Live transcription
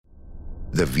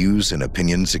The views and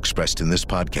opinions expressed in this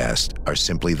podcast are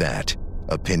simply that,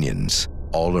 opinions.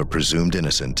 All are presumed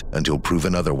innocent until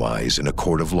proven otherwise in a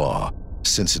court of law.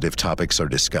 Sensitive topics are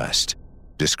discussed.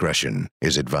 Discretion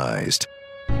is advised.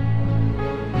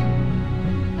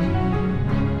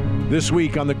 This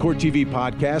week on the Court TV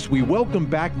podcast, we welcome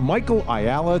back Michael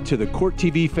Ayala to the Court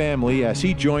TV family as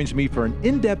he joins me for an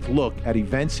in-depth look at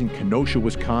events in Kenosha,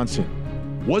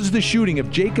 Wisconsin. Was the shooting of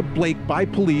Jacob Blake by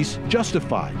police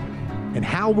justified? And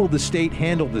how will the state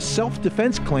handle the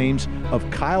self-defense claims of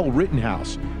Kyle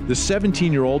Rittenhouse, the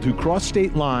 17-year-old who crossed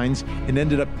state lines and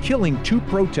ended up killing two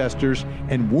protesters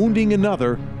and wounding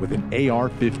another with an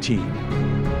AR-15?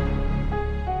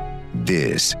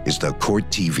 This is the Court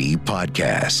TV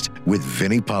podcast with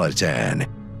Vinny Politan.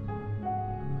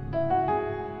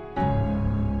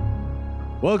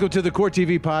 Welcome to the Court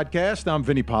TV podcast. I'm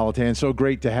Vinny Politan. So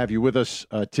great to have you with us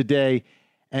today.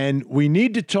 And we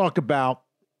need to talk about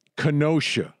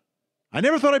Kenosha. I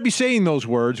never thought I'd be saying those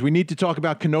words. We need to talk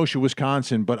about Kenosha,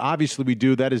 Wisconsin, but obviously we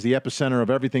do. That is the epicenter of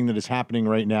everything that is happening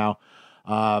right now.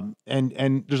 And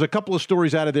there's a couple of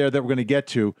stories out of there that we're going to get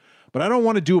to, but I don't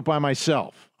want to do it by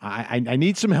myself. I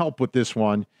need some help with this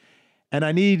one, and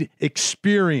I need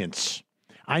experience.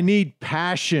 I need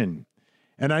passion,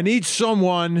 and I need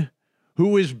someone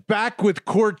who is back with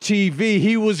Court TV.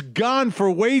 He was gone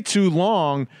for way too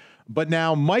long, but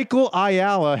now Michael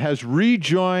Ayala has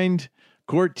rejoined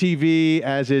Court TV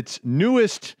as its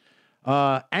newest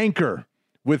anchor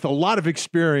with a lot of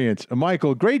experience.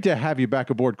 Michael, great to have you back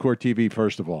aboard Court TV,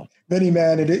 first of all. Vinny,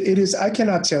 man, it is. I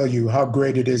cannot tell you how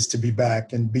great it is to be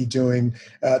back and be doing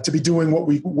what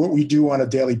we do on a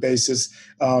daily basis.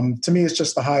 To me, it's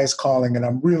just the highest calling, and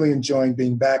I'm really enjoying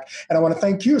being back. And I want to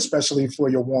thank you especially for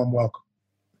your warm welcome.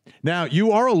 Now,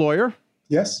 you are a lawyer.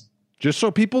 Yes. Just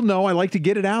so people know, I like to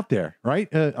get it out there, right?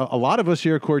 A lot of us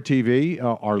here at Court TV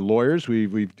are lawyers.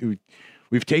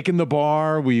 We've taken the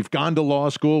bar. We've gone to law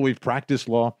school. We've practiced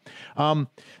law.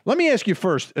 Let me ask you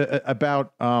first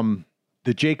about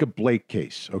the Jacob Blake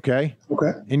case, okay?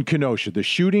 Okay. In Kenosha, the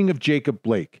shooting of Jacob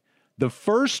Blake. The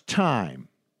first time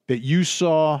that you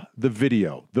saw the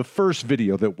video, the first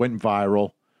video that went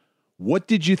viral, what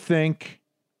did you think?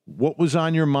 What was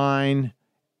on your mind?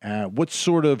 What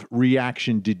sort of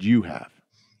reaction did you have?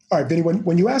 All right, Vinny,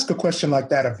 when you ask a question like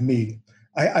that of me,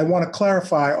 I want to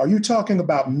clarify, are you talking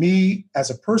about me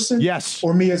as a person? Yes.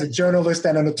 Or me as a journalist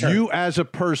and an attorney? You as a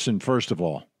person, first of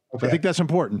all. Okay. So I think that's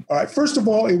important. All right. First of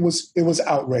all, it was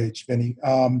outrage, Vinny.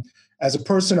 As a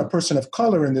person of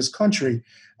color in this country,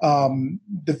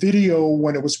 the video,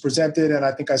 when it was presented, and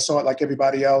I think I saw it like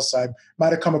everybody else, I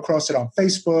might have come across it on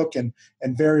Facebook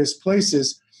and various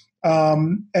places.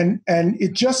 And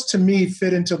it just, to me,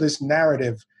 fit into this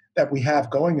narrative that we have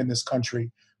going in this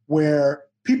country where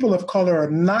people of color are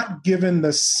not given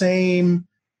the same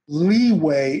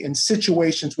leeway in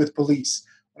situations with police.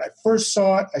 When I first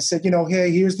saw it, I said,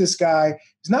 hey, here's this guy.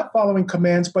 He's not following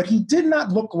commands, but he did not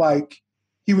look like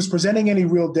he was presenting any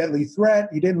real deadly threat.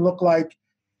 He didn't look like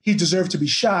he deserved to be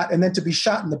shot, and then to be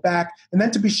shot in the back, and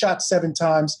then to be shot 7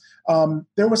 times.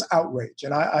 There was outrage.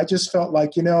 And I just felt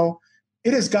like,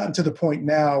 it has gotten to the point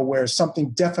now where something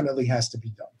definitely has to be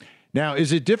done. Now,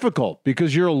 is it difficult?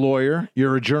 Because you're a lawyer,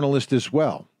 you're a journalist as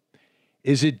well.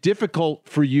 Is it difficult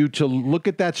for you to look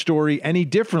at that story any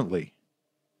differently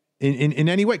in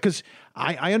any way? Because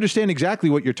I understand exactly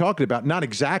what you're talking about. Not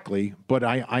exactly, but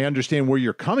I understand where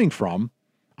you're coming from.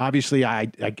 Obviously, I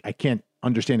can't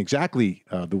understand exactly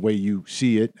the way you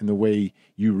see it and the way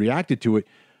you reacted to it.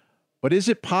 But is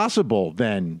it possible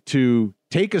then to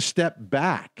take a step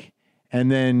back and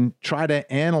then try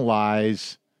to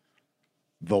analyze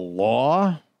the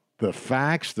law, the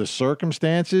facts, the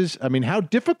circumstances? I mean, how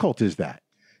difficult is that?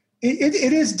 It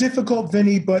is difficult,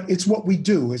 Vinny, but it's what we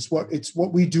do. It's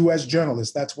what we do as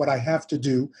journalists. That's what I have to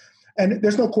do. And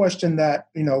there's no question that,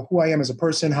 who I am as a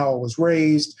person, how I was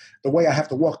raised, the way I have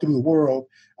to walk through the world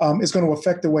is going to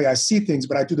affect the way I see things,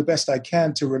 but I do the best I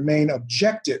can to remain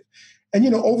objective. And,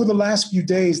 over the last few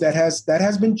days, that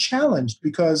has been challenged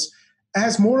because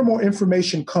as more and more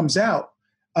information comes out,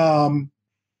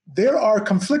 there are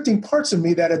conflicting parts of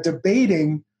me that are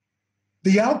debating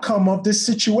the outcome of this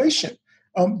situation.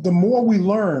 The more we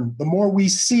learn, the more we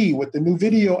see with the new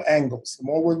video angles, the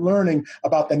more we're learning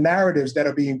about the narratives that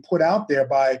are being put out there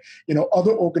by,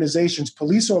 other organizations,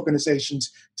 police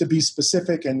organizations, to be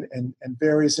specific, and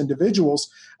various individuals.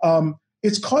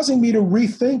 It's causing me to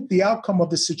rethink the outcome of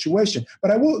the situation.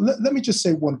 But let me just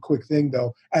say one quick thing,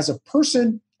 though. As a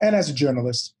person and as a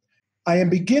journalist, I am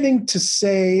beginning to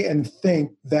say and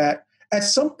think that at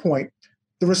some point,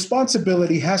 the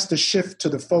responsibility has to shift to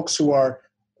the folks who are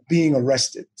being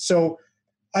arrested. So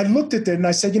I looked at that and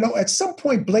I said, at some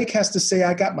point, Blake has to say,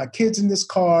 I got my kids in this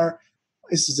car.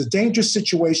 This is a dangerous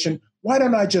situation. Why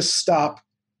don't I just stop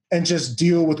and just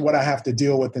deal with what I have to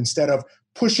deal with instead of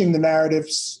pushing the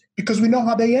narratives, because we know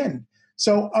how they end.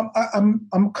 So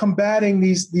I'm combating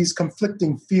these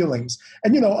conflicting feelings.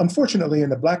 And, unfortunately, in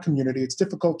the Black community, it's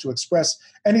difficult to express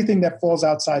anything that falls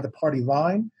outside the party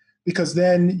line, because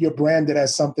then you're branded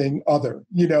as something other.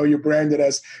 You're branded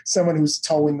as someone who's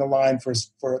towing the line for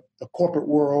the corporate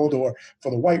world or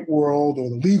for the white world or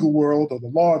the legal world or the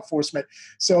law enforcement.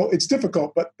 So it's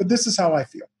difficult, but this is how I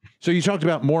feel. So you talked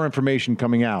about more information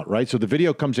coming out, right? So the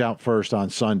video comes out first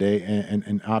on Sunday,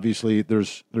 and obviously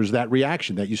there's that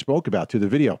reaction that you spoke about to the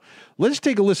video. Let's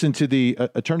take a listen to the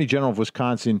Attorney General of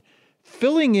Wisconsin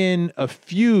filling in a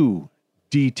few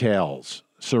details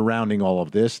surrounding all of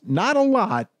this. Not a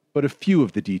lot, but a few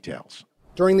of the details.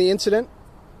 During the incident,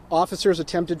 officers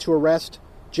attempted to arrest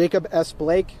Jacob S.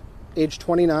 Blake, age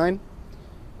 29.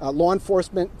 Law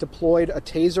enforcement deployed a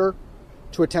taser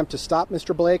to attempt to stop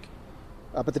Mr. Blake,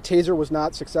 but the taser was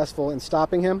not successful in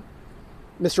stopping him.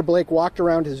 Mr. Blake walked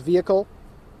around his vehicle,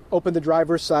 opened the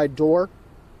driver's side door,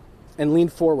 and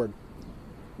leaned forward.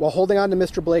 While holding on to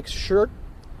Mr. Blake's shirt,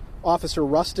 Officer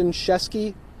Rustin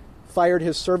Shesky fired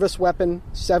his service weapon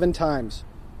 7 times.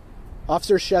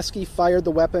 Officer Shesky fired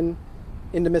the weapon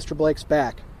into Mr. Blake's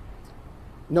back.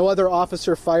 No other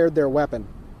officer fired their weapon.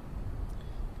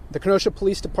 The Kenosha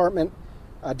Police Department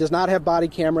does not have body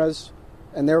cameras,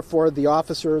 and therefore the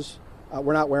officers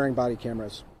were not wearing body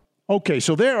cameras. Okay,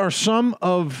 so there are some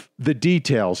of the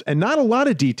details, and not a lot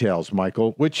of details,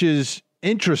 Michael, which is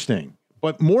interesting.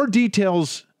 But more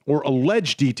details, or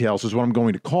alleged details is what I'm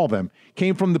going to call them,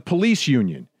 came from the police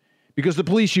union. Because the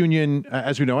police union,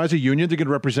 as we know, as a union, they're going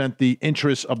to represent the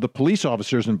interests of the police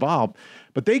officers involved.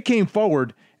 But they came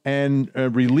forward and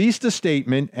released a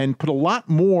statement and put a lot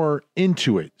more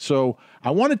into it. So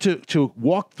I wanted to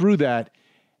walk through that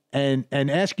and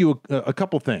ask you a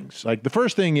couple things. Like the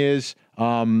first thing is,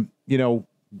 how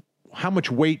much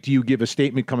weight do you give a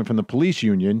statement coming from the police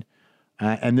union?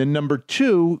 And then number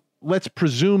two, let's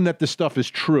presume that the stuff is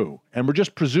true. And we're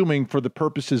just presuming for the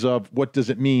purposes of what does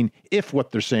it mean if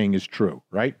what they're saying is true,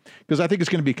 right? Because I think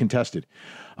it's going to be contested.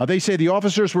 They say the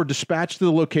officers were dispatched to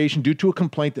the location due to a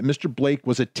complaint that Mr. Blake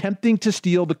was attempting to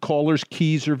steal the caller's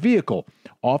keys or vehicle.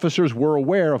 Officers were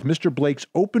aware of Mr. Blake's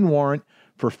open warrant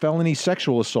for felony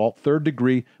sexual assault, 3rd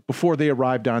degree, before they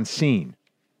arrived on scene.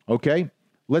 Okay?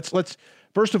 Let's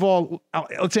first of all,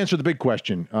 let's answer the big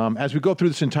question. As we go through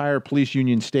this entire police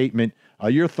union statement,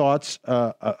 your thoughts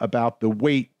about the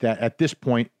weight that at this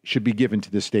point should be given to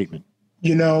this statement.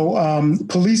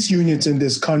 Police unions in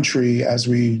this country, as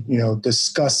we,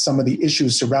 discuss some of the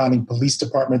issues surrounding police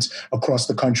departments across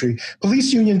the country,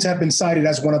 police unions have been cited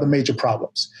as one of the major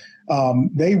problems.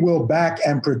 They will back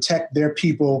and protect their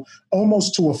people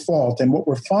almost to a fault. And what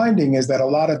we're finding is that a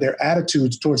lot of their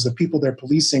attitudes towards the people they're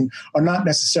policing are not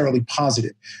necessarily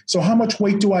positive. So how much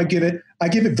weight do I give it? I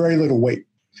give it very little weight.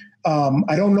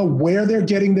 I don't know where they're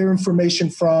getting their information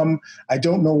from. I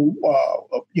don't know,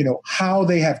 how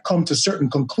they have come to certain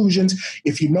conclusions.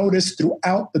 If you notice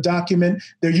throughout the document,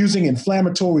 they're using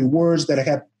inflammatory words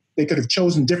they could have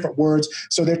chosen different words.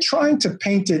 So they're trying to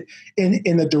paint it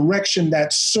in a direction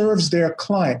that serves their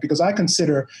client, because I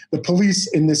consider the police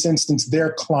in this instance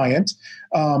their client.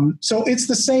 So it's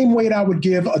the same weight I would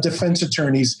give a defense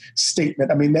attorney's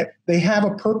statement. I mean, they have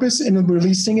a purpose in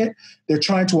releasing it. They're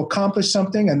trying to accomplish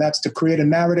something, and that's to create a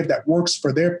narrative that works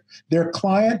for their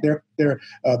client,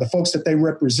 the folks that they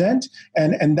represent,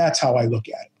 and that's how I look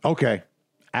at it. Okay,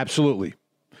 absolutely.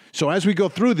 So as we go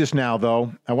through this now,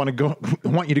 though, I want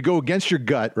you to go against your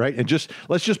gut, right? And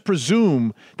let's just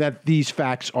presume that these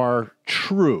facts are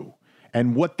true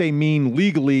and what they mean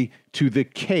legally to the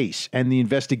case and the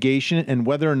investigation and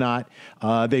whether or not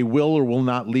they will or will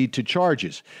not lead to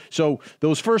charges. So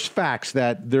those first facts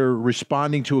that they're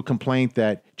responding to a complaint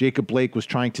that Jacob Blake was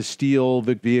trying to steal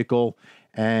the vehicle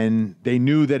and they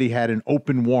knew that he had an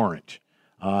open warrant.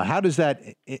 How does that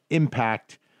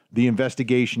impact the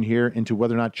investigation here into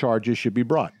whether or not charges should be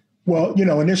brought? Well,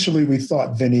 initially we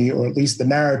thought, Vinny, or at least the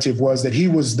narrative was that he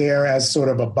was there as sort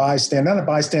of a bystander, not a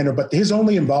bystander, but his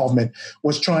only involvement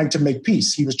was trying to make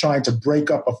peace. He was trying to break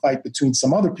up a fight between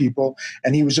some other people,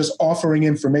 and he was just offering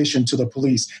information to the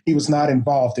police. He was not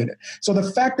involved in it. So the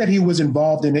fact that he was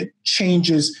involved in it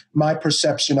changes my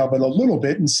perception of it a little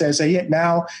bit and says, hey,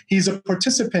 now he's a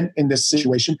participant in this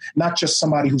situation, not just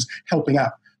somebody who's helping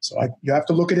out. So you have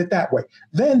to look at it that way.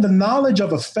 Then the knowledge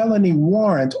of a felony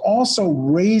warrant also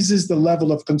raises the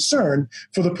level of concern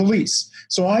for the police.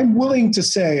 So I'm willing to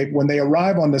say when they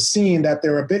arrive on the scene that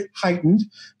they're a bit heightened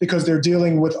because they're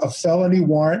dealing with a felony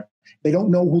warrant. They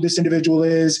don't know who this individual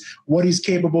is, what he's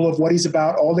capable of, what he's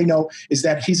about. All they know is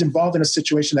that he's involved in a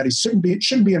situation that he shouldn't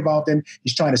be involved in.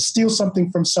 He's trying to steal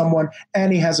something from someone,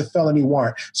 and he has a felony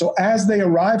warrant. So as they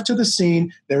arrive to the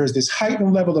scene, there is this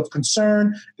heightened level of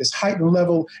concern, this heightened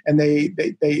level, and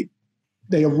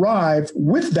they arrive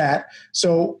with that.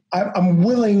 So I'm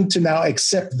willing to now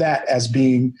accept that as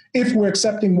being, if we're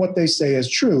accepting what they say as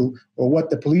true or what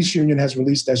the police union has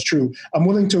released as true, I'm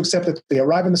willing to accept that they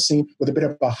arrive on the scene with a bit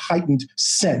of a heightened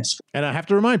sense. And I have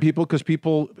to remind people, because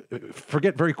people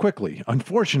forget very quickly,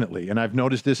 unfortunately, and I've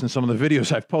noticed this in some of the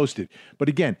videos I've posted. But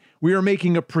again, we are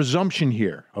making a presumption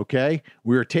here, okay?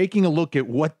 We are taking a look at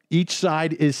what each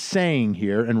side is saying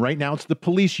here, and right now it's the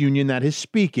police union that is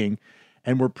speaking,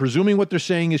 and we're presuming what they're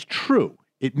saying is true.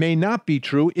 It may not be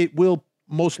true. It will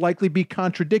most likely be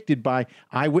contradicted by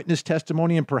eyewitness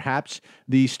testimony and perhaps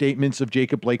the statements of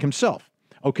Jacob Blake himself.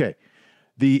 Okay,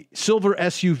 the silver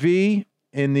SUV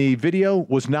in the video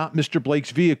was not Mr.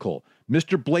 Blake's vehicle.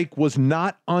 Mr. Blake was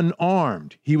not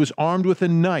unarmed. He was armed with a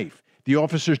knife. The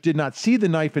officers did not see the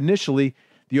knife initially.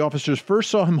 The officers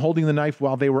first saw him holding the knife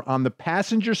while they were on the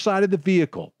passenger side of the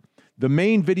vehicle. The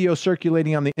main video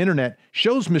circulating on the internet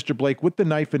shows Mr. Blake with the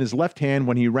knife in his left hand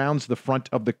when he rounds the front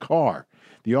of the car.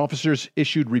 The officers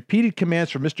issued repeated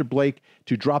commands for Mr. Blake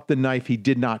to drop the knife. He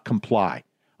did not comply.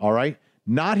 All right?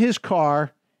 Not his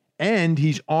car, and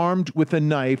he's armed with a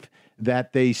knife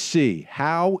that they see.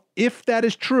 How, if that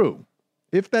is true,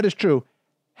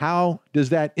 how does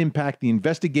that impact the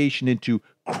investigation into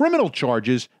criminal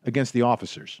charges against the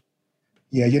officers?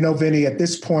 Yeah, Vinny, at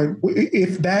this point,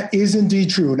 if that is indeed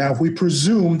true, now, if we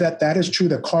presume that that is true,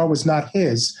 the car was not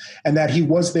his, and that he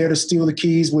was there to steal the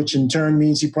keys, which in turn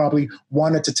means he probably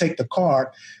wanted to take the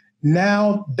car,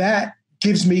 now that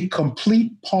gives me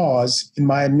complete pause in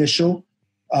my initial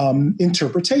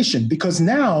interpretation, because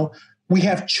now we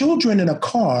have children in a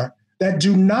car that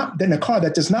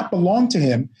does not belong to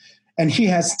him, and he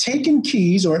has taken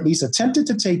keys, or at least attempted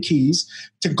to take keys,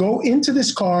 to go into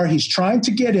this car. He's trying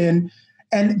to get in.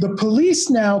 And the police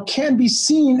now can be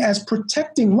seen as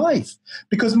protecting life,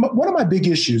 because one of my big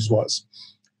issues was,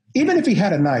 even if he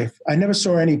had a knife, I never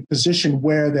saw any position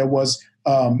where there was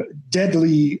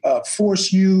deadly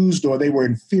force used or they were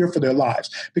in fear for their lives.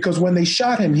 Because when they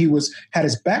shot him, he had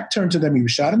his back turned to them. He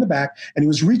was shot in the back and he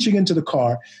was reaching into the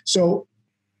car. So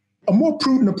a more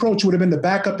prudent approach would have been to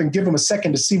back up and give him a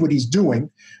second to see what he's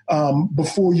doing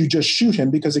before you just shoot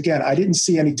him. Because again, I didn't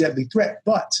see any deadly threat,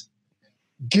 but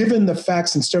given the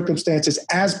facts and circumstances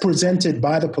as presented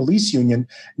by the police union,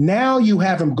 now you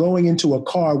have him going into a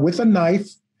car with a knife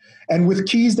and with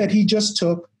keys that he just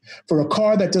took for a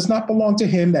car that does not belong to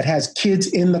him, that has kids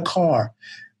in the car.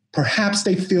 Perhaps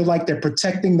they feel like they're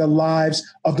protecting the lives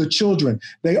of the children.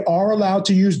 They are allowed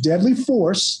to use deadly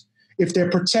force if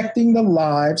they're protecting the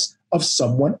lives of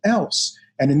someone else.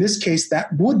 And in this case,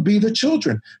 that would be the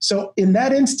children. So in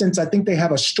that instance, I think they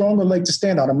have a stronger leg to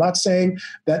stand on. I'm not saying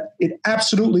that it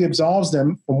absolutely absolves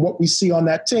them from what we see on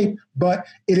that tape, but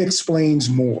it explains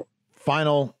more.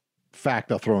 Final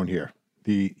fact I'll throw in here.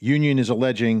 The union is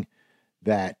alleging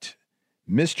that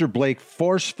Mr. Blake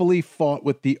forcefully fought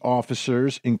with the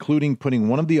officers, including putting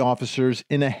one of the officers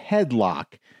in a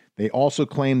headlock. They also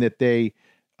claim that they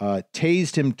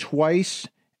tased him twice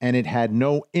and it had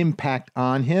no impact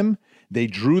on him. They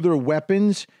drew their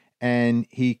weapons, and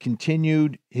he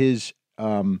continued his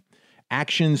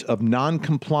actions of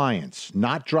noncompliance,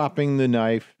 not dropping the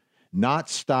knife, not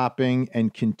stopping,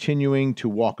 and continuing to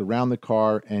walk around the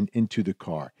car and into the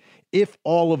car. If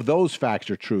all of those facts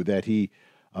are true, that he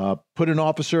put an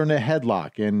officer in a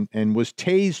headlock and was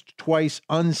tased twice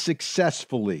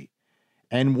unsuccessfully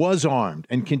and was armed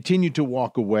and continued to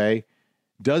walk away,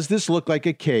 does this look like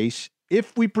a case,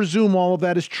 if we presume all of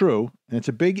that is true, and it's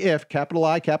a big if, capital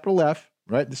I, capital F,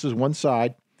 right? This is one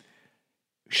side.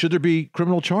 Should there be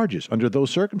criminal charges under those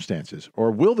circumstances?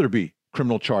 Or will there be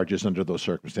criminal charges under those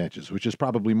circumstances, which is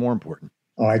probably more important?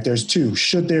 All right, there's two.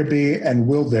 Should there be and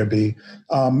will there be?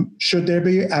 Should there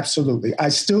be? Absolutely. I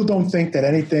still don't think that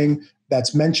anything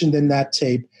that's mentioned in that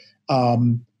tape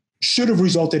should have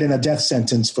resulted in a death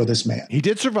sentence for this man. He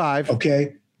did survive.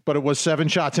 Okay. But it was 7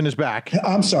 shots in his back.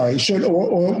 I'm sorry.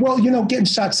 Getting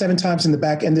shot 7 times in the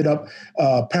back, ended up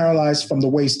paralyzed from the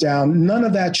waist down. None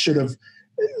of that should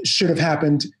have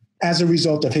happened. as a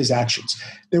result of his actions.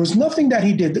 There was nothing that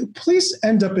he did. The police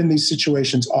end up in these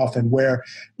situations often where,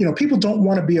 people don't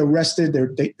want to be arrested.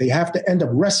 They have to end up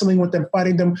wrestling with them,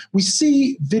 fighting them. We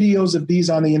see videos of these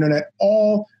on the internet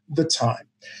all the time.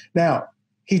 Now,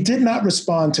 he did not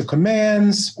respond to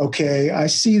commands. Okay, I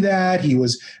see that. He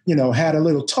was, had a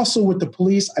little tussle with the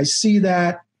police. I see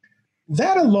that.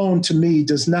 That alone to me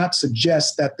does not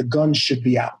suggest that the guns should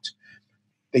be out.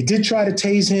 They did try to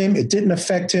tase him. It didn't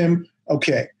affect him.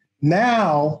 Okay.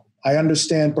 Now I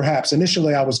understand perhaps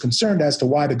initially I was concerned as to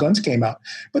why the guns came out.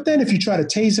 But then if you try to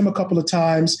tase him a couple of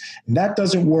times and that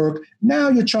doesn't work, now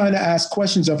you're trying to ask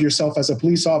questions of yourself as a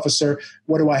police officer.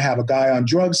 What do I have? A guy on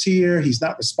drugs here? He's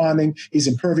not responding. He's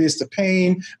impervious to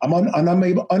pain. I'm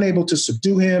unable to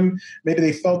subdue him. Maybe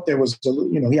they felt there was,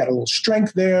 he had a little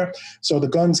strength there. So the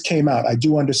guns came out. I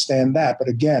do understand that. But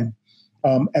again,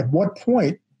 at what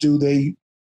point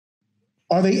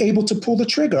are they able to pull the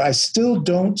trigger? I still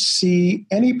don't see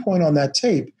any point on that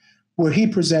tape where he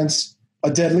presents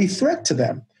a deadly threat to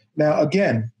them. Now,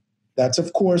 again, that's,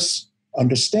 of course,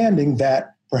 understanding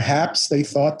that perhaps they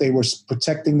thought they were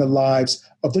protecting the lives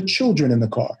of the children in the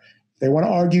car. If they want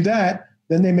to argue that,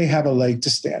 then they may have a leg to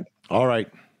stand. All right.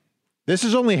 This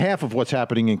is only half of what's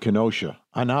happening in Kenosha.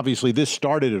 And obviously this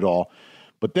started it all.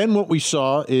 But then what we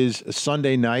saw is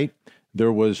Sunday night,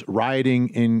 there was rioting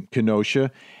in Kenosha.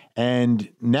 And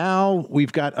now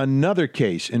we've got another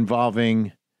case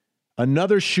involving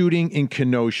another shooting in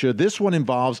Kenosha. This one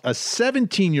involves a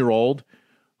 17-year-old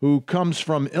who comes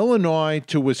from Illinois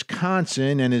to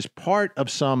Wisconsin and is part of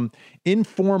some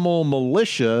informal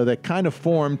militia that kind of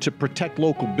formed to protect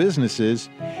local businesses.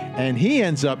 And he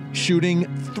ends up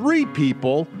shooting 3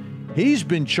 people. He's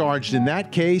been charged in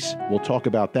that case. We'll talk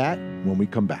about that when we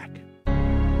come back.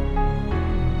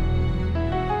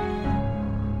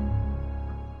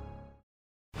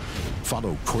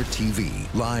 Follow Court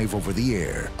TV live over the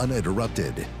air,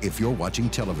 uninterrupted. If you're watching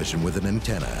television with an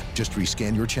antenna, just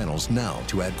rescan your channels now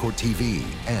to add Court TV.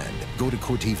 And go to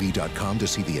CourtTV.com to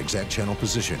see the exact channel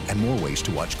position and more ways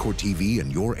to watch Court TV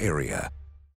in your area.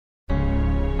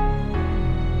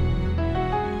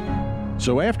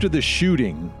 So after the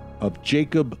shooting of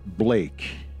Jacob Blake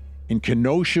in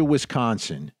Kenosha,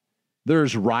 Wisconsin,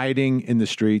 there's rioting in the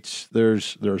streets,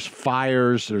 there's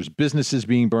fires, there's businesses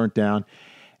being burnt down.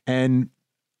 And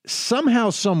somehow,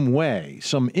 some way,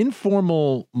 some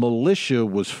informal militia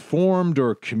was formed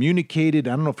or communicated.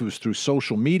 I don't know if it was through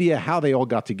social media, how they all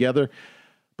got together.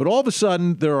 But all of a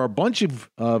sudden, there are a bunch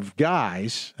of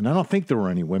guys, and I don't think there were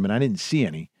any women. I didn't see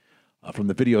any from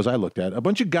the videos I looked at. A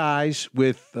bunch of guys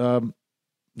with,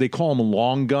 they call them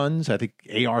long guns. I think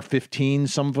AR-15,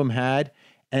 some of them had.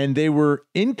 And they were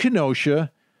in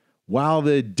Kenosha while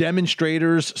the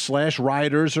demonstrators /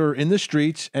 rioters are in the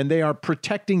streets, and they are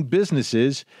protecting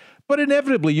businesses. But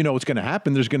inevitably, what's going to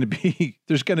happen. There's going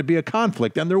to be a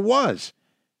conflict, and there was.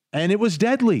 And it was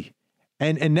deadly.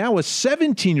 And now a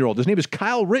 17-year-old, his name is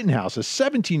Kyle Rittenhouse, a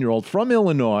 17-year-old from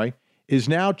Illinois, is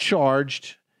now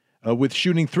charged with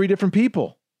shooting 3 different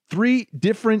people. 3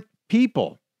 different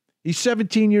people. He's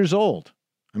 17 years old.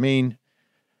 I mean,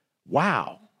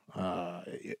 wow.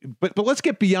 But let's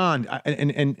get beyond.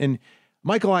 And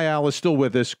Michael Ayala is still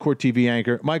with us, Court TV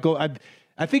anchor. Michael,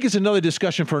 I think it's another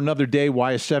discussion for another day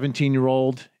why a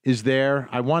 17-year-old is there.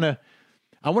 I want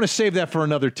to save that for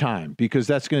another time because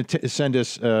that's going to send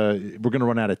us. We're going to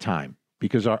run out of time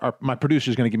because my producer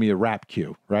is going to give me a rap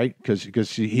cue, right? Because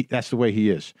that's the way he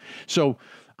is. So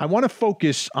I want to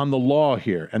focus on the law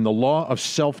here and the law of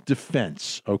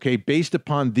self-defense, okay, based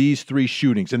upon these 3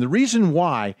 shootings. And the reason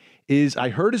why is I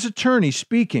heard his attorney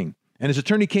speaking, and his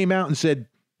attorney came out and said,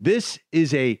 this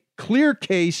is a clear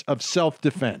case of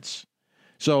self-defense.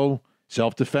 So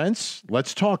self-defense,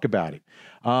 let's talk about it.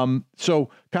 So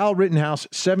Kyle Rittenhouse,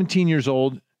 17 years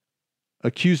old,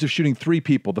 accused of shooting 3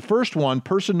 people. The first one,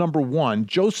 person number 1,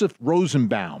 Joseph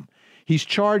Rosenbaum. He's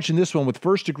charged in this one with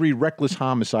first-degree reckless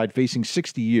homicide, facing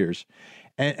 60 years.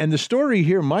 And the story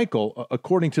here, Michael,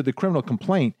 according to the criminal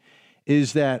complaint,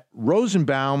 is that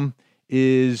Rosenbaum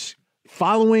is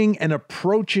following and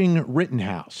approaching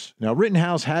Rittenhouse. Now,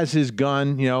 Rittenhouse has his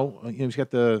gun, he's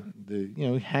got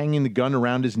the hanging the gun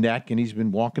around his neck, and he's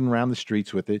been walking around the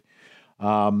streets with it,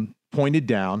 pointed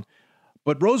down.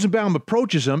 But Rosenbaum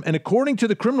approaches him, and according to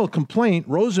the criminal complaint,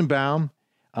 Rosenbaum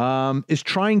is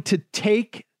trying to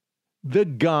take the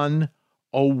gun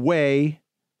away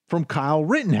from Kyle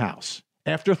Rittenhouse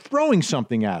after throwing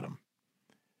something at him.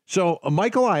 So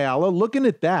Michael Ayala, looking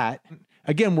at that,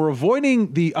 again, we're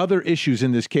avoiding the other issues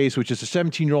in this case, which is a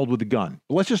 17-year-old with a gun.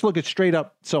 But let's just look at straight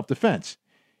up self-defense.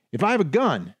 If I have a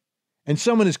gun and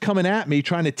someone is coming at me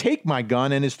trying to take my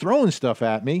gun and is throwing stuff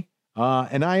at me,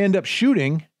 and I end up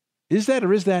shooting, is that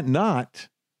or is that not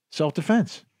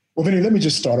self-defense? Well, Vinny, let me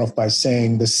just start off by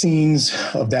saying the scenes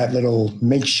of that little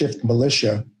makeshift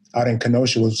militia out in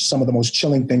Kenosha was some of the most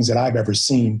chilling things that I've ever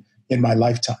seen in my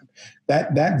lifetime.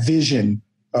 That vision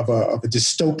of a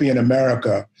dystopian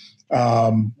America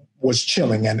was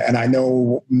chilling. And I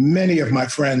know many of my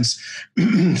friends,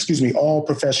 excuse me, all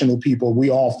professional people, we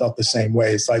all felt the same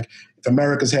way. It's like, if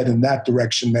America's heading in that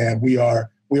direction, man, we are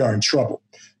in trouble.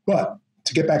 But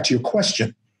to get back to your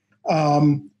question,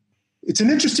 it's an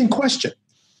interesting question.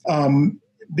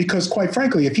 Because quite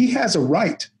frankly, if he has a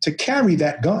right to carry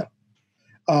that gun,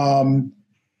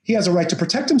 he has a right to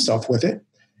protect himself with it.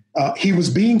 He was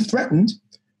being threatened.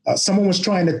 Someone was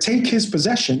trying to take his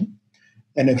possession.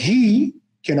 And if he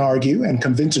can argue and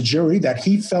convince a jury that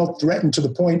he felt threatened to the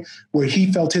point where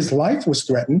he felt his life was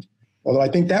threatened, although I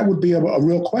think that would be a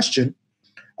real question,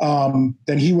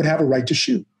 then he would have a right to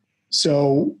shoot.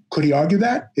 So could he argue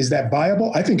that? Is that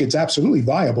viable? I think it's absolutely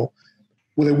viable.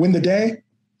 Will it win the day?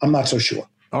 I'm not so sure.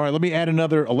 All right, let me add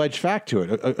another alleged fact to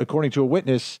it. According to a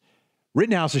witness,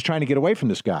 Rittenhouse is trying to get away from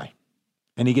this guy,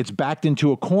 and he gets backed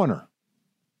into a corner.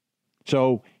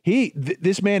 So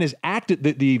this man is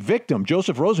the victim,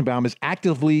 Joseph Rosenbaum, is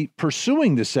actively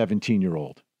pursuing the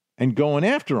 17-year-old and going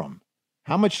after him.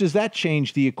 How much does that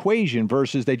change the equation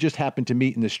versus they just happen to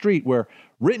meet in the street where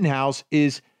Rittenhouse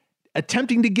is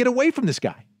attempting to get away from this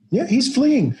guy? Yeah, he's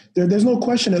fleeing. There's no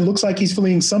question. It looks like he's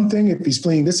fleeing something. If he's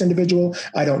fleeing this individual,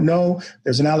 I don't know.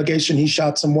 There's an allegation he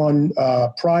shot someone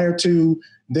prior to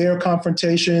their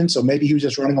confrontation, so maybe he was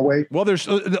just running away. Well,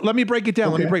 let me break it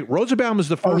down. Okay. Rosenbaum is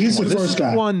the first one. He's the this first is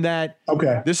guy. The one that.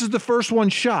 Okay. This is the first one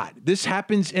shot. This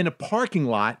happens in a parking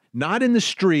lot, not in the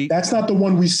street. That's not the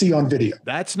one we see on video.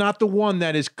 That's not the one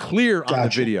that is clear on the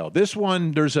video. This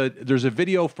one, there's a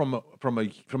video from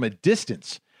a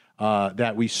distance.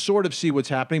 That we sort of see what's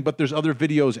happening, but there's other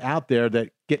videos out there that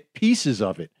get pieces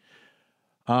of it.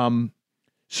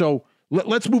 So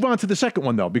let's move on to the second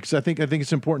one, though, because I think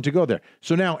it's important to go there.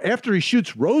 So now, after he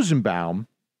shoots Rosenbaum,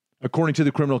 according to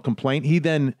the criminal complaint, he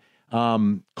then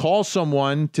calls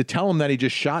someone to tell him that he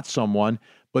just shot someone,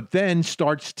 but then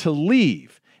starts to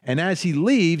leave. And as he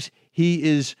leaves, he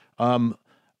is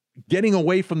getting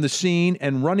away from the scene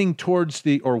and walking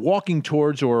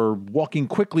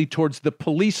quickly towards the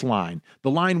police line, the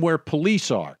line where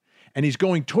police are. And he's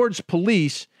going towards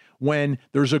police when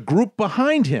there's a group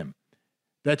behind him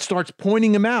that starts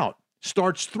pointing him out,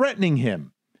 starts threatening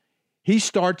him. He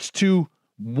starts to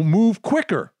move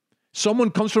quicker.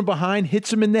 Someone comes from behind,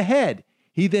 hits him in the head.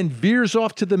 He then veers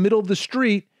off to the middle of the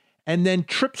street and then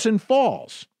trips and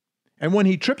falls. And when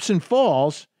he trips and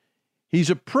falls, he's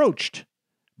approached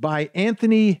by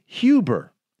Anthony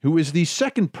Huber, who is the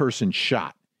second person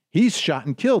shot. He's shot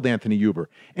and killed Anthony Huber.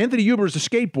 Anthony Huber is a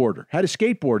skateboarder, had a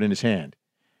skateboard in his hand.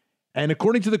 And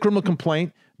according to the criminal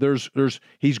complaint, Huber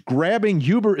is grabbing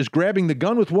the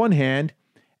gun with one hand,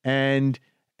 and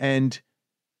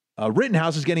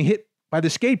Rittenhouse is getting hit by the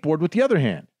skateboard with the other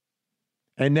hand.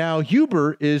 And now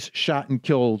Huber is shot and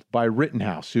killed by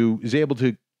Rittenhouse, who is able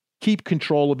to keep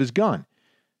control of his gun.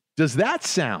 Does that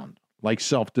sound like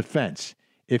self-defense?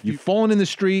 If you've fallen in the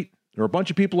street, there are a bunch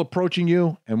of people approaching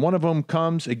you, and one of them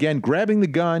comes, again, grabbing the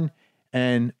gun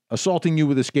and assaulting you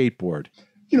with a skateboard.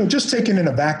 Just taken in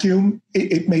a vacuum,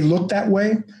 it may look that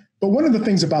way. But one of the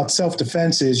things about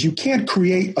self-defense is you can't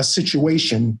create a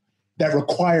situation that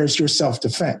requires your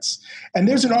self-defense. And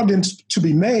there's an argument to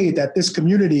be made that this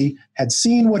community had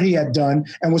seen what he had done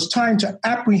and was trying to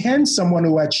apprehend someone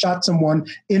who had shot someone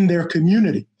in their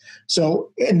community.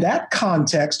 So in that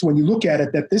context, when you look at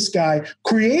it, that this guy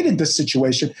created the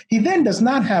situation, he then does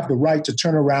not have the right to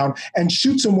turn around and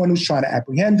shoot someone who's trying to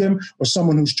apprehend him or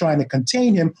someone who's trying to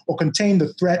contain him or contain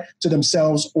the threat to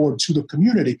themselves or to the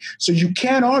community. So you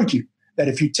can argue that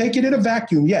if you take it in a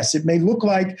vacuum, yes, it may look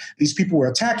like these people were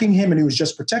attacking him and he was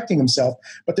just protecting himself.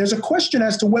 But there's a question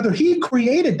as to whether he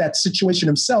created that situation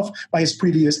himself by his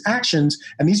previous actions,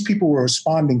 and these people were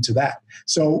responding to that.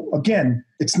 So again,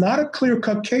 it's not a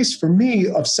clear-cut case for me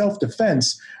of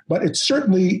self-defense, but it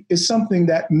certainly is something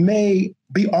that may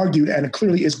be argued and it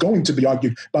clearly is going to be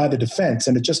argued by the defense.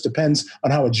 And it just depends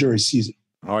on how a jury sees it.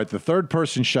 All right, the third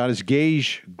person shot is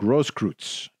Gage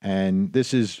Grosskreutz, and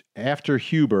this is after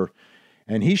Huber.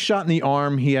 And he's shot in the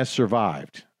arm. He has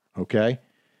survived, okay?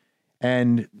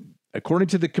 And according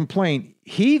to the complaint,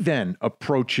 he then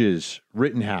approaches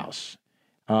Rittenhouse.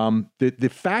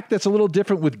 The fact that's a little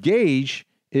different with Gage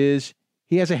is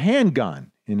he has a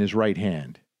handgun in his right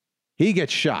hand. He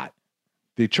gets shot.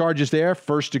 The charges there,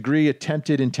 first-degree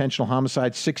attempted intentional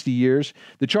homicide, 60 years.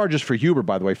 The charges for Huber,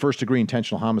 by the way, first-degree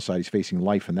intentional homicide. He's facing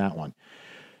life in that one.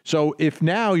 So if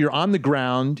now you're on the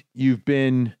ground, you've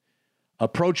been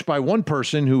approached by one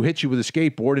person who hit you with a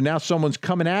skateboard, and now someone's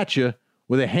coming at you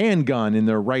with a handgun in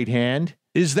their right hand,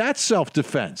 is that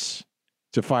self-defense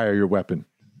to fire your weapon?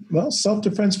 Well,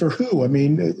 self-defense for who? I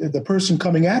mean, the person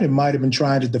coming at him might have been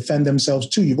trying to defend themselves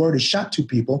too. You've already shot two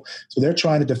people, so they're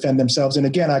trying to defend themselves. And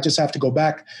again, I just have to go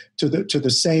back to the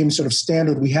same sort of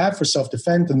standard we have for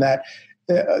self-defense, and that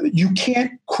you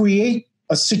can't create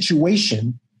a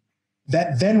situation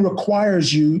that then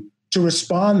requires you to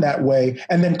respond that way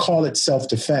and then call it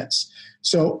self-defense.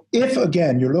 So if,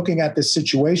 again, you're looking at this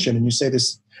situation and you say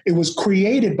this, it was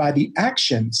created by the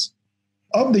actions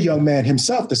of the young man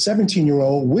himself, the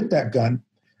 17-year-old with that gun,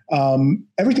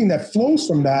 everything that flows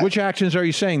from that. Which actions are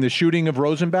you saying? The shooting of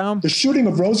Rosenbaum? The shooting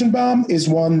of Rosenbaum is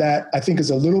one that I think is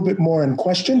a little bit more in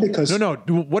question because... No.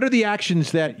 What are the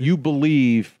actions that you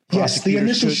believe... Yes, the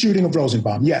initial shooting of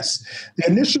Rosenbaum. Yes. The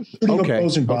initial shooting of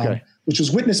Rosenbaum, which was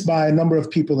witnessed by a number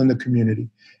of people in the community.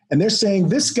 And they're saying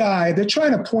this guy, they're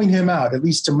trying to point him out, at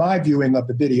least to my viewing of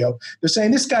the video. They're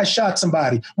saying this guy shot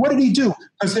somebody. What did he do?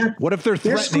 What if they're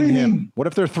threatening him? What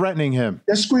if they're threatening him?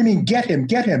 They're screaming, get him,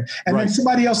 get him. And then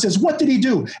somebody else says, what did he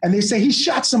do? And they say, he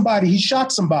shot somebody, he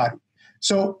shot somebody.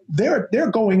 So they're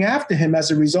going after him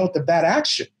as a result of that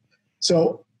action.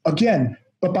 So again,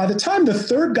 but by the time the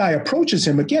third guy approaches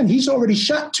him, again, he's already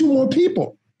shot two more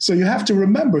people. So you have to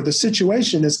remember the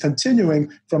situation is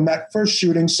continuing from that first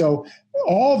shooting. So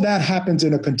all that happens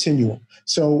in a continuum.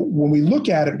 So when we look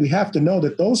at it, we have to know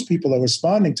that those people are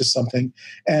responding to something.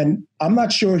 And I'm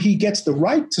not sure he gets the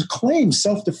right to claim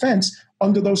self-defense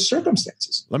under those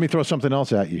circumstances. Let me throw something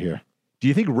else at you here. Do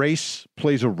you think race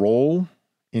plays a role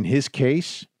in his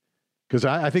case? Because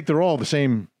I think they're all the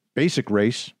same basic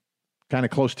race, kind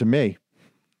of close to me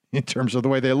in terms of the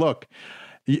way they look.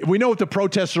 We know what the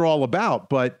protests are all about,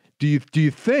 but do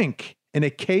you think in a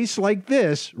case like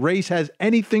this, race has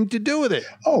anything to do with it?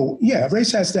 Oh, yeah.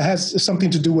 Race has something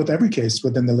to do with every case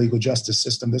within the legal justice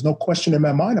system. There's no question in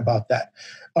my mind about that.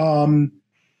 And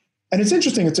it's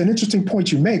interesting. It's an interesting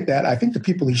point you make that I think the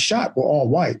people he shot were all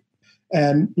white.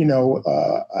 And,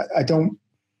 I don't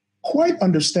quite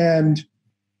understand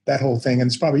that whole thing. And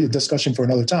it's probably a discussion for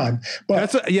another time.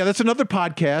 But that's another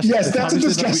podcast. Yes, that's a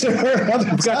discussion for another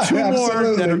time. We've got two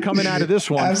more that are coming out of this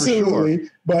one. Absolutely. For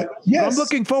sure. But yes. I'm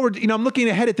looking forward, I'm looking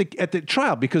ahead at the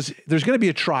trial because there's going to be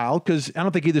a trial because I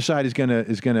don't think either side is going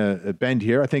to bend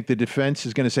here. I think the defense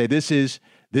is going to say this is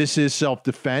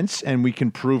self-defense and we can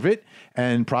prove it.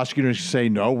 And prosecutors say,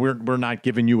 no, we're not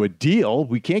giving you a deal.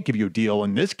 We can't give you a deal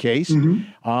in this case.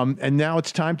 Mm-hmm. And now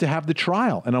it's time to have the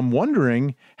trial. And I'm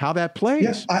wondering how that plays.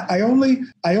 Yes, I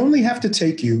only have to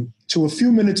take you to a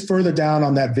few minutes further down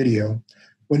on that video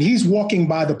when he's walking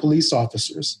by the police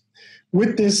officers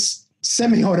with this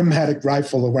semi-automatic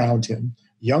rifle around him,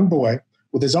 young boy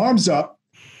with his arms up,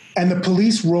 and the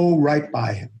police roll right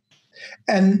by him.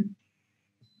 And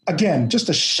again, just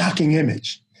a shocking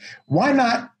image. Why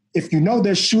not, if you know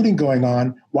there's shooting going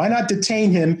on, why not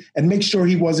detain him and make sure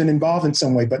he wasn't involved in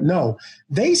some way? But no,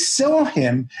 they saw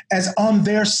him as on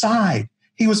their side.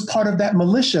 He was part of that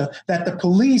militia that the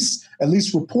police, at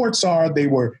least reports are, they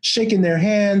were shaking their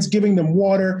hands, giving them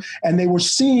water, and they were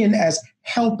seen as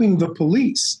helping the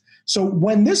police. So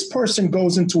when this person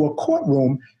goes into a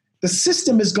courtroom, the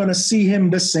system is going to see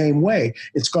him the same way.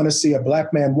 It's going to see a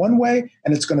black man one way,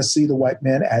 and it's going to see the white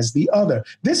man as the other.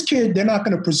 This kid, they're not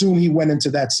going to presume he went into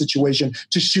that situation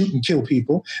to shoot and kill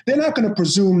people. They're not going to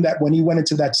presume that when he went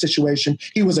into that situation,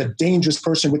 he was a dangerous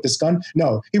person with this gun.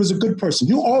 No, he was a good person.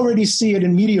 You already see it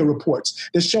in media reports.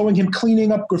 They're showing him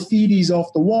cleaning up graffitis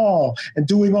off the wall and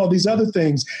doing all these other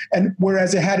things. And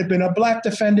whereas had it been a black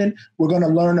defendant, we're going to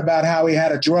learn about how he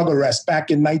had a drug arrest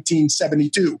back in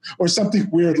 1972 or something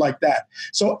weird like that.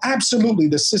 So absolutely,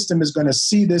 the system is going to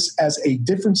see this as a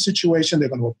different situation. They're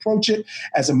going to approach it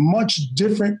as a much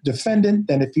different defendant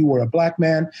than if he were a black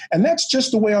man. And that's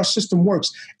just the way our system works.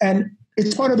 And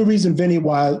it's part of the reason, Vinny,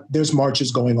 why there's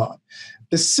marches going on.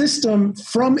 The system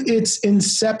from its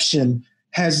inception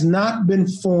has not been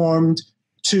formed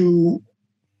to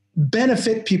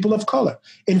benefit people of color.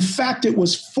 In fact, it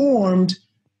was formed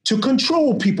to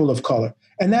control people of color.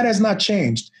 And that has not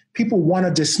changed. People want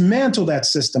to dismantle that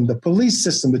system, the police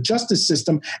system, the justice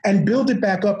system, and build it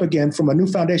back up again from a new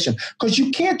foundation. Because you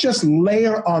can't just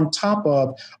layer on top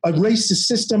of a racist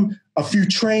system a few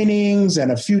trainings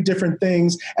and a few different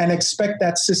things and expect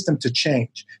that system to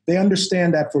change. They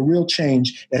understand that for real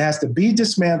change, it has to be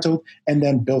dismantled and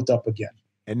then built up again.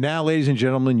 And now, ladies and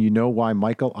gentlemen, you know why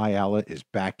Michael Ayala is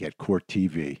back at Court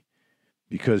TV.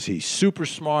 Because he's super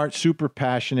smart, super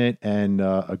passionate, and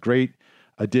a great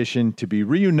addition to be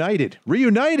reunited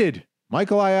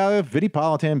Michael Ayala, Vinny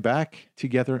Politan, back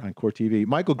together on Court TV.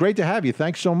 Michael, great to have you.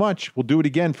 Thanks so much. We'll do it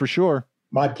again for sure.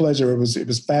 My pleasure. It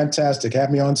was fantastic. Have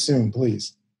me on soon,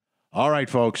 please. All right,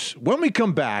 folks. When we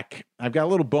come back, I've got a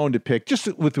little bone to pick just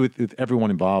with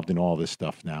everyone involved in all this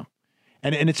stuff now.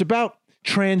 And it's about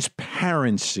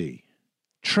transparency.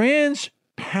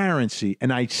 Transparency.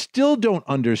 And I still don't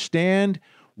understand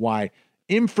why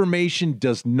information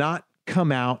does not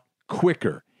come out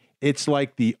quicker. It's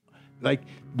like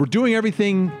we're doing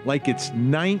everything like it's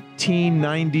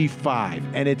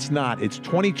 1995, and it's not. It's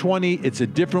 2020. It's a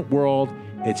different world.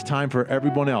 It's time for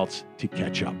everyone else to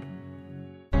catch up.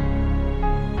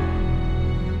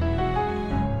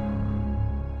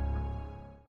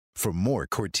 For more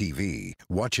Court TV,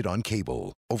 watch it on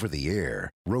cable, over the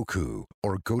air, Roku,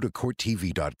 or go to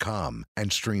CourtTV.com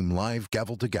and stream live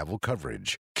gavel-to-gavel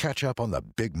coverage. Catch up on the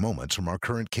big moments from our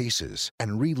current cases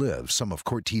and relive some of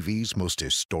Court TV's most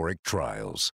historic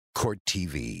trials. Court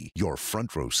TV, your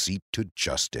front row seat to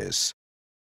justice.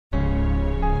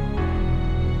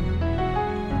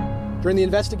 During the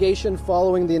investigation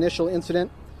following the initial incident,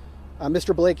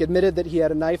 Mr. Blake admitted that he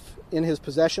had a knife in his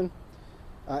possession.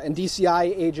 And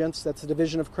DCI agents, that's the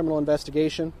Division of Criminal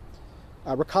Investigation,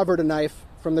 recovered a knife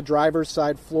from the driver's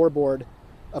side floorboard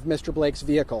of Mr. Blake's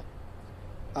vehicle.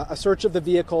 A search of the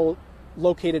vehicle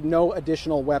located no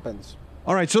additional weapons.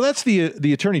 All right, so that's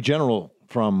the Attorney General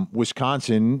from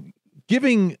Wisconsin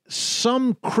giving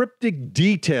some cryptic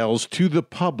details to the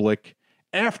public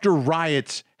after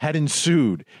riots had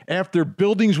ensued, after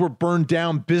buildings were burned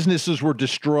down, businesses were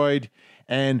destroyed,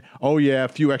 and, oh yeah, a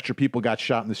few extra people got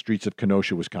shot in the streets of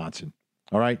Kenosha, Wisconsin.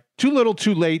 All right? Too little,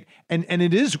 too late, and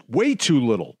it is way too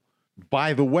little,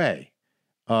 by the way.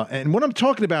 And what I'm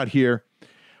talking about here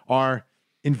are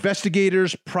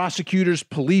investigators, prosecutors,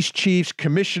 police chiefs,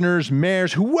 commissioners,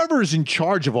 mayors, whoever is in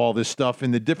charge of all this stuff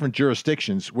in the different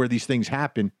jurisdictions where these things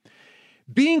happen,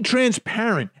 being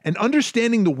transparent and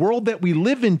understanding the world that we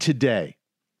live in today.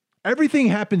 Everything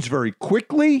happens very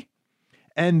quickly,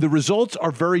 and the results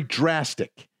are very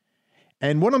drastic.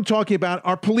 And what I'm talking about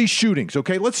are police shootings,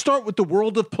 okay? Let's start with the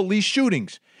world of police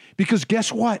shootings, because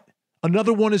guess what?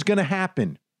 Another one is going to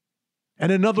happen,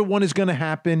 and another one is going to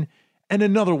happen, and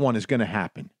another one is going to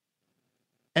happen.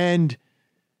 And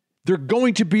they're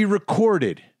going to be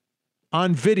recorded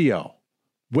on video,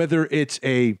 whether it's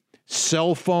a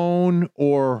cell phone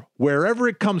or wherever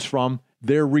it comes from,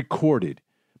 they're recorded.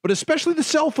 But especially the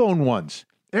cell phone ones.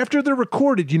 After they're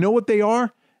recorded, you know what they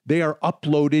are? They are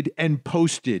uploaded and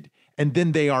posted, and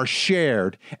then they are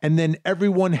shared, and then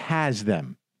everyone has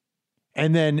them.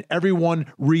 And then everyone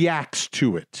reacts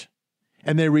to it.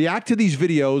 And they react to these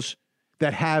videos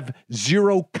that have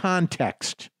zero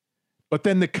context. But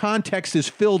then the context is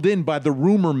filled in by the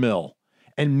rumor mill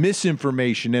and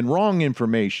misinformation and wrong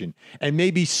information and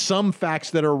maybe some facts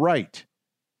that are right.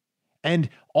 And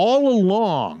all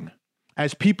along,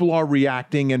 as people are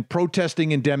reacting and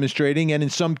protesting and demonstrating, and in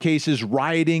some cases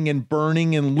rioting and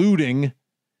burning and looting,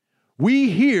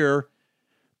 we hear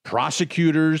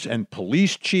prosecutors and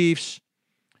police chiefs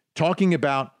talking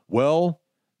about, well,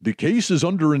 the case is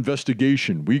under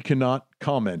investigation. We cannot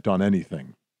comment on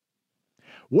anything.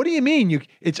 What do you mean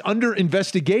it's under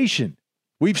investigation?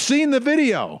 We've seen the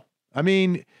video. I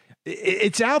mean,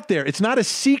 it's out there. It's not a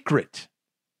secret.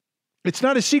 It's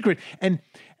not a secret. And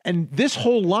this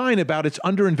whole line about it's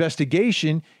under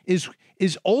investigation is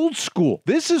old school.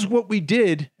 This is what we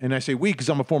did, and I say we because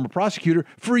I'm a former prosecutor,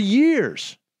 for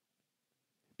years.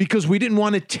 Because we didn't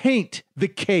want to taint the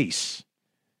case.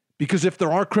 Because if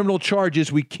there are criminal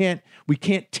charges, we can't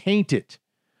taint it.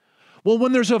 Well,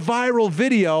 when there's a viral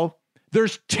video,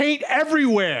 there's taint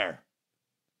everywhere.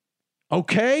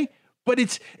 Okay? But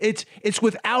it's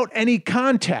without any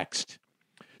context.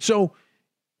 So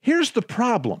here's the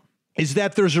problem, is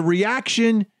that there's a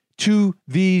reaction to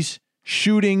these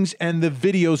shootings and the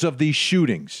videos of these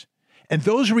shootings. And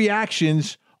those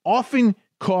reactions often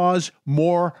cause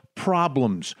more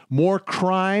problems, more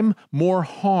crime, more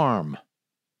harm.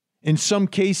 In some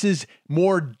cases,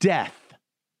 more death.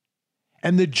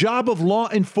 And the job of law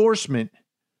enforcement,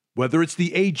 whether it's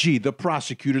the AG, the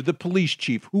prosecutor, the police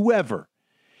chief, whoever,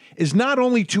 is not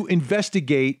only to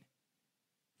investigate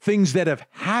things that have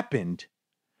happened,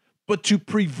 but to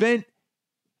prevent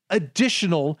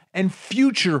additional and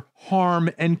future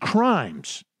harm and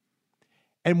crimes.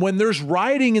 And when there's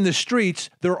rioting in the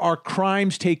streets, there are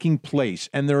crimes taking place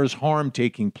and there is harm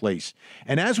taking place.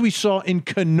 And as we saw in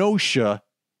Kenosha,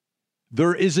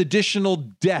 there is additional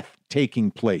death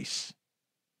taking place.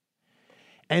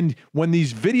 And when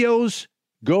these videos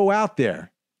go out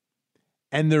there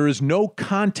and there is no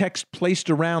context placed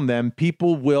around them,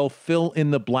 people will fill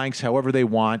in the blanks however they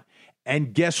want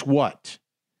And guess what?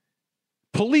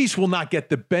 Police will not get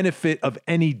the benefit of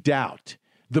any doubt.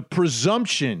 The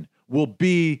presumption will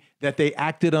be that they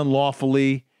acted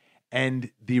unlawfully, and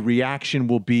the reaction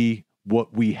will be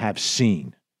what we have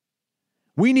seen.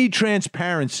 We need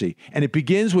transparency, and it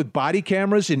begins with body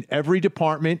cameras in every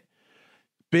department,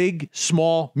 big,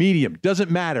 small, medium,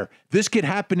 doesn't matter. This could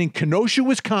happen in Kenosha,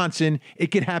 Wisconsin. It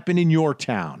could happen in your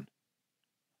town.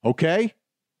 Okay?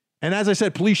 And as I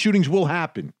said, police shootings will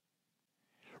happen.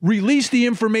 Release the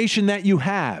information that you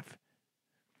have.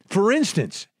 For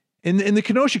instance, in the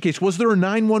Kenosha case, was there a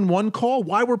 911 call?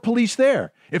 Why were police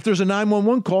there? If there's a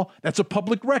 911 call, that's a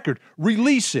public record.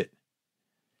 Release it.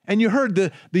 And you heard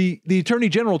the Attorney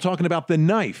General talking about the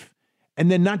knife and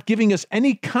then not giving us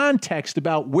any context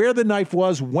about where the knife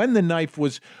was, when the knife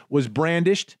was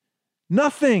brandished.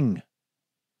 Nothing.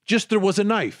 Just there was a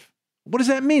knife. What does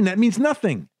that mean? That means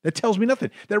nothing. That tells me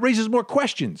nothing. That raises more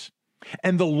questions.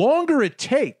 And the longer it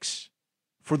takes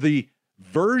for the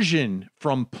version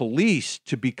from police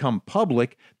to become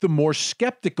public, the more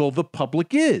skeptical the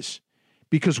public is.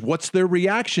 Because what's their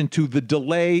reaction to the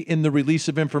delay in the release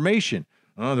of information?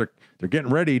 Oh, they're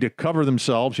getting ready to cover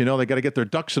themselves. You know, they got to get their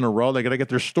ducks in a row. They got to get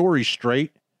their story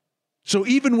straight. So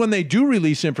even when they do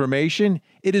release information,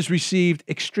 it is received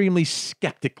extremely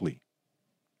skeptically.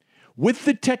 With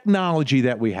the technology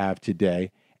that we have today,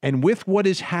 and with what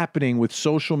is happening with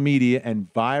social media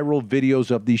and viral videos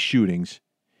of these shootings,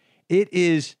 it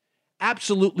is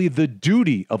absolutely the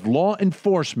duty of law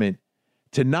enforcement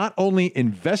to not only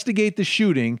investigate the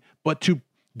shooting, but to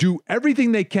do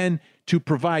everything they can to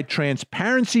provide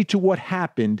transparency to what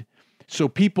happened so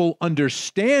people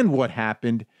understand what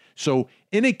happened. So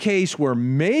in a case where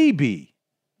maybe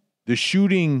the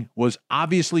shooting was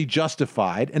obviously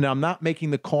justified, and I'm not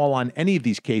making the call on any of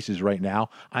these cases right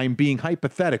now, I'm being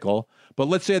hypothetical, but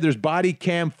let's say there's body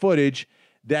cam footage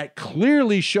that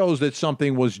clearly shows that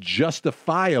something was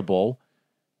justifiable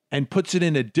and puts it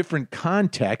in a different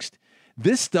context.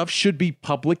 This stuff should be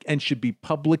public and should be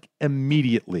public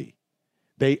immediately.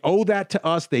 They owe that to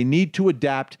us. They need to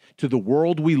adapt to the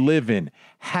world we live in.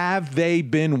 Have they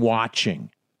been watching?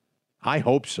 I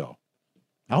hope so.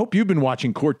 I hope you've been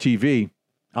watching Court TV.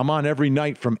 I'm on every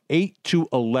night from 8 to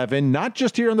 11, not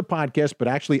just here on the podcast, but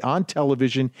actually on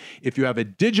television. If you have a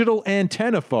digital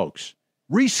antenna, folks,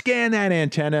 rescan that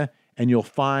antenna and you'll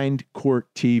find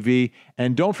Court TV.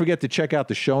 And don't forget to check out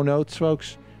the show notes,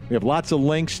 folks. We have lots of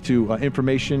links to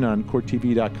information on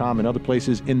courttv.com and other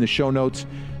places in the show notes.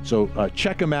 So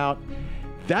check them out.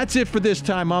 That's it for this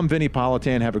time. I'm Vinny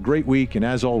Politan. Have a great week. And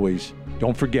as always,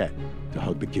 don't forget to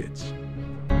hug the kids.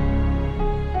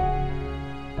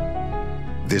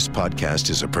 This podcast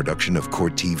is a production of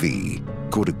Court TV.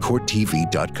 Go to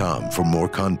courttv.com for more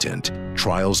content,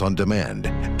 trials on demand,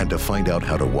 and to find out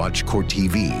how to watch Court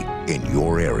TV in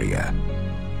your area.